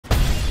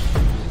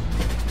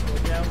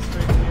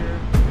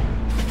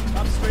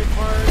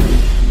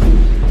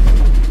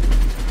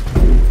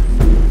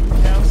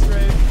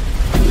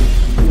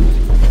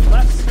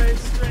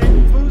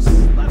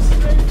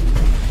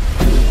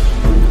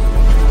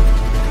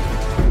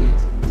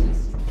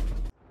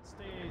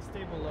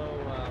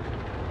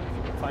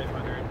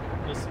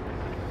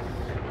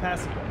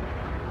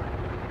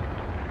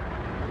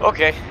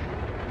Okay.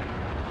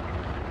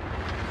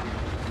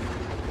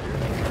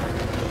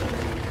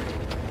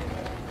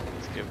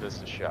 Let's give this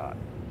a shot.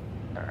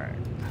 All right.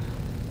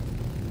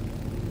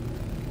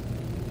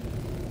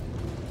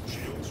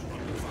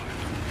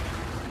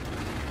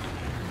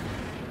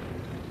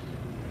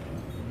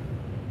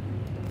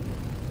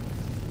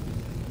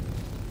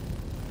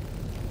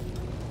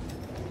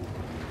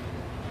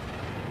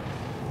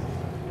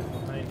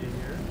 Behind you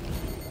here.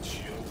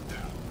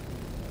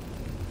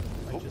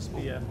 Might just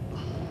be a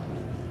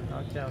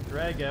knockdown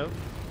drag out.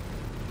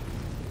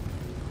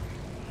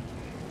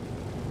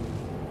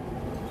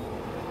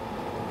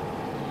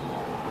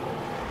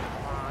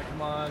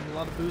 Come on, a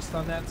lot of boost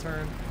on that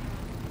turn.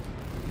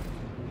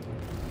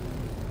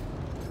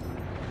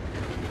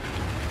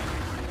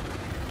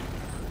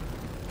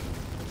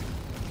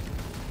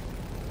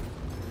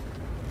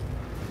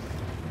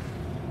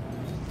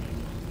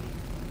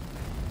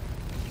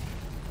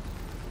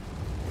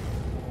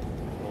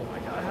 Oh my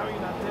god, how are you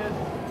not dead?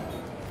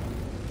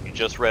 You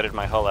just redded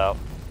my hull out.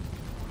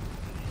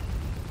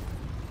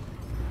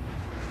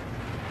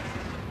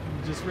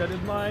 You just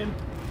redded mine.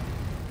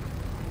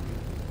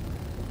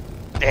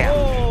 Damn.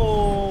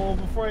 Oh,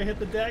 before I hit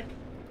the deck.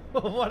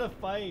 What a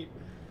fight.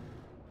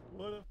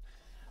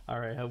 All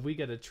right, have we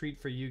got a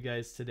treat for you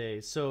guys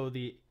today. So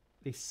the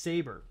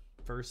Saber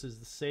versus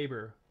the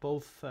Saber,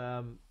 both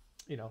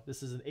you know,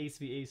 this is an ace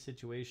v ace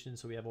situation.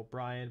 So we have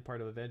O'Brien, part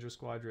of Avenger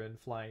Squadron,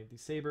 flying the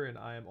Saber, and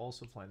I am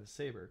also flying the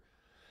Saber.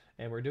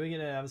 And we're doing it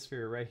in an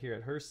atmosphere right here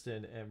at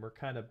Hurston, and we're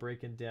kind of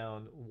breaking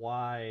down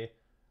why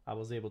I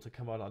was able to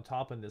come out on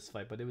top in this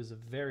fight. But it was a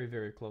very,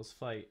 very close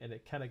fight, and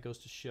it kind of goes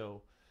to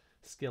show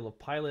skill of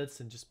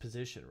pilots and just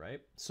position,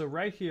 right? So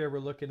right here we're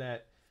looking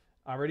at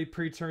already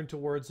pre-turned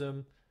towards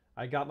him.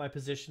 I got my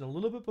position a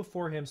little bit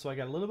before him, so I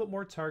got a little bit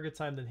more target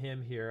time than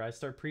him here. I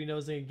start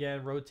pre-nosing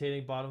again,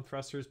 rotating, bottom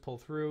thrusters, pull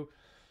through,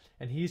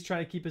 and he's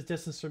trying to keep his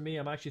distance from me.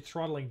 I'm actually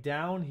throttling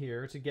down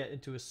here to get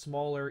into a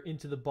smaller,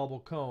 into the bubble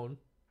cone.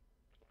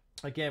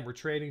 Again, we're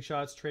trading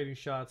shots.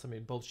 I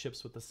mean, both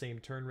ships with the same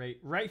turn rate.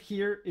 Right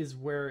here is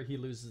where he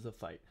loses the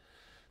fight.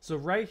 So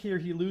right here,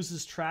 he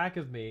loses track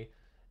of me,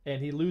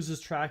 and he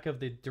loses track of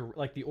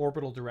the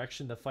orbital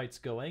direction the fight's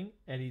going,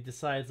 and he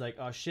decides like,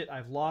 oh shit,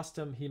 I've lost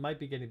him. He might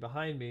be getting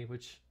behind me,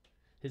 which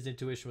his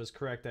intuition was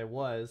correct, I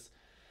was.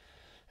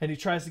 And he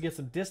tries to get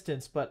some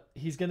distance, but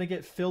he's going to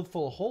get filled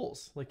full of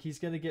holes. Like, he's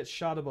going to get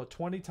shot about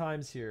 20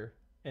 times here.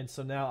 And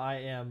so now I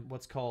am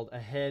what's called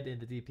ahead in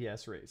the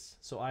DPS race.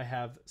 So I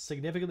have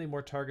significantly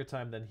more target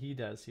time than he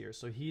does here.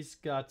 So he's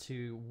got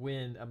to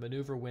win a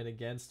maneuver win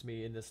against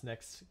me in this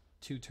next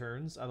 2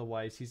 turns.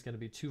 Otherwise, he's going to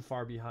be too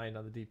far behind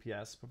on the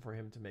DPS for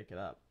him to make it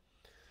up.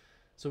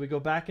 So we go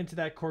back into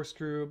that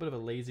corkscrew, a bit of a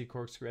lazy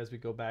corkscrew as we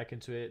go back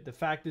into it. The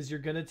fact is, you're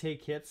going to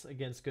take hits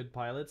against good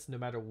pilots no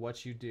matter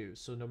what you do.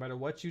 So no matter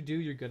what you do,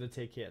 you're going to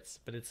take hits.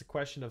 But it's a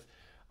question of,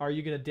 are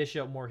you going to dish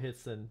out more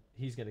hits than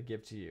he's going to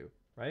give to you,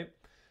 right?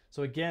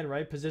 So again,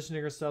 right,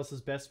 positioning ourselves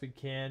as best we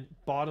can.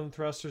 Bottom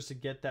thrusters to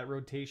get that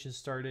rotation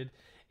started.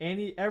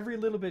 Every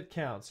little bit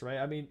counts, right?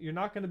 I mean, you're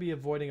not going to be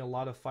avoiding a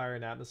lot of fire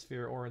in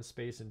atmosphere or in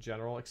space in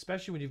general,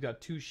 especially when you've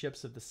got 2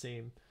 ships of the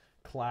same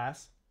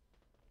class.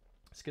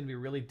 It's going to be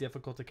really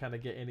difficult to kind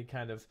of get any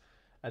kind of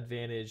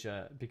advantage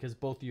because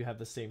both of you have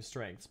the same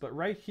strengths. But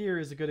right here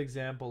is a good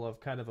example of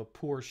kind of a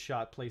poor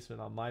shot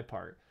placement on my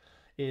part.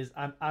 Is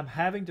I'm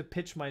having to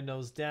pitch my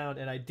nose down,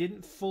 and I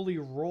didn't fully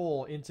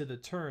roll into the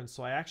turn,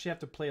 so I actually have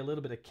to play a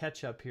little bit of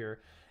catch up here,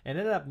 and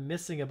ended up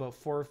missing about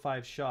 4 or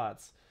 5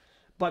 shots.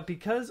 But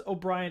because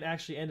O'Brien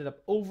actually ended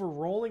up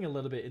over-rolling a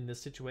little bit in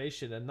this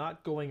situation and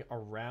not going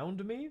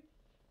around me,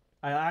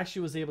 I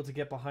actually was able to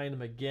get behind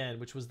him again,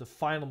 which was the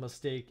final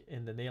mistake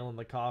in the nail in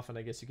the coffin,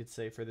 I guess you could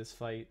say, for this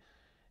fight.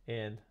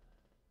 And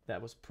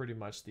that was pretty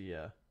much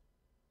the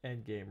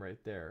end game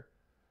right there.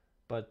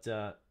 But,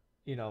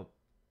 you know,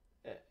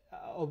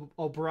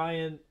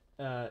 O'Brien,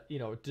 you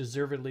know,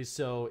 deservedly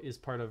so, is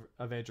part of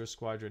Avenger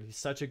Squadron. He's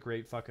such a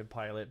great fucking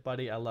pilot.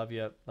 Buddy, I love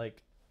you.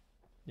 Like,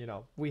 you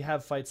know, we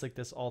have fights like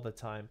this all the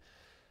time.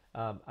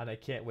 And I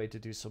can't wait to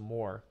do some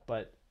more.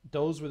 But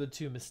those were the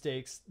 2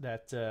 mistakes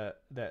that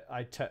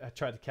I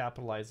tried to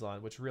capitalize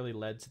on, which really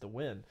led to the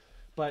win.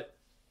 But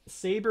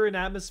Saber in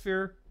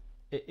atmosphere,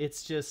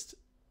 it's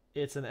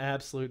an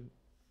absolute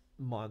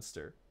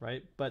monster,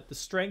 right? But the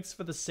strengths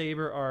for the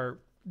Saber are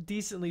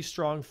decently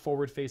strong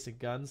forward-facing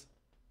guns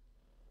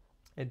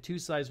and 2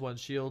 size 1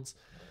 shields.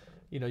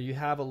 You know, you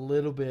have a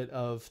little bit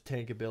of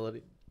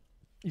tankability.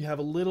 You have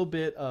a little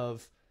bit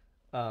of,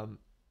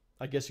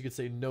 I guess you could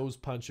say, nose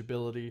punch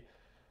ability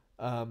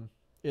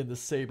in the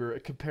Saber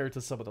compared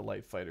to some of the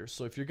light fighters.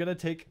 So if you're gonna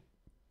take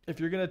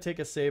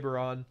a Saber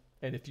on,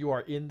 and if you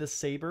are in the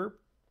Saber,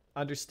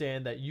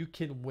 understand that you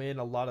can win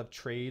a lot of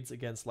trades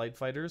against light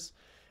fighters,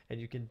 and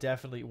you can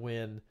definitely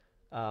win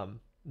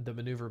the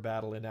maneuver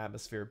battle in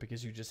atmosphere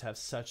because you just have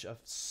such a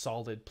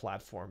solid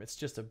platform. It's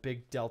just a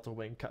big delta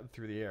wing cutting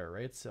through the air,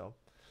 right? So,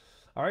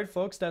 all right,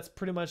 folks, that's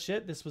pretty much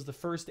it. This was the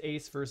first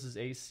Ace versus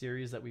Ace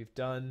series that we've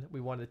done.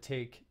 We want to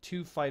take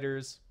 2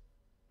 fighters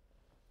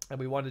And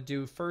we want to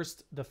do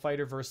first the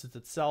fighter versus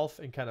itself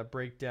and kind of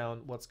break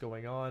down what's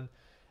going on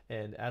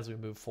and as we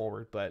move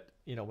forward. But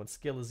you know, when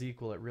skill is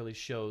equal, it really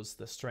shows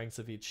the strengths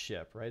of each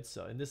ship, right?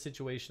 So in this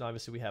situation,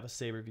 obviously we have a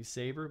Saber v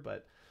Saber,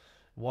 but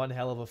one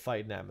hell of a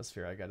fight and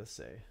atmosphere, I gotta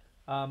say.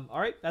 All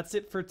right, that's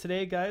it for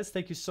today, guys.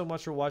 Thank you so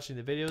much for watching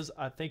the videos.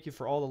 Thank you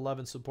for all the love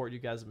and support you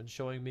guys have been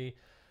showing me.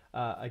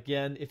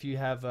 Again, if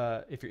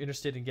you're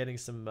interested in getting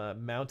some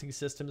mounting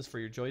systems for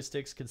your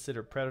joysticks,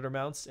 consider Predator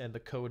mounts and the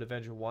code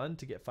Avenger1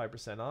 to get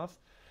 5% off.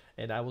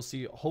 And I will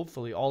see,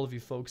 hopefully, all of you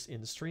folks in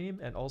the stream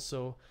and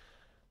also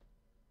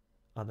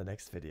on the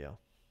next video.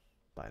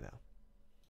 Bye now.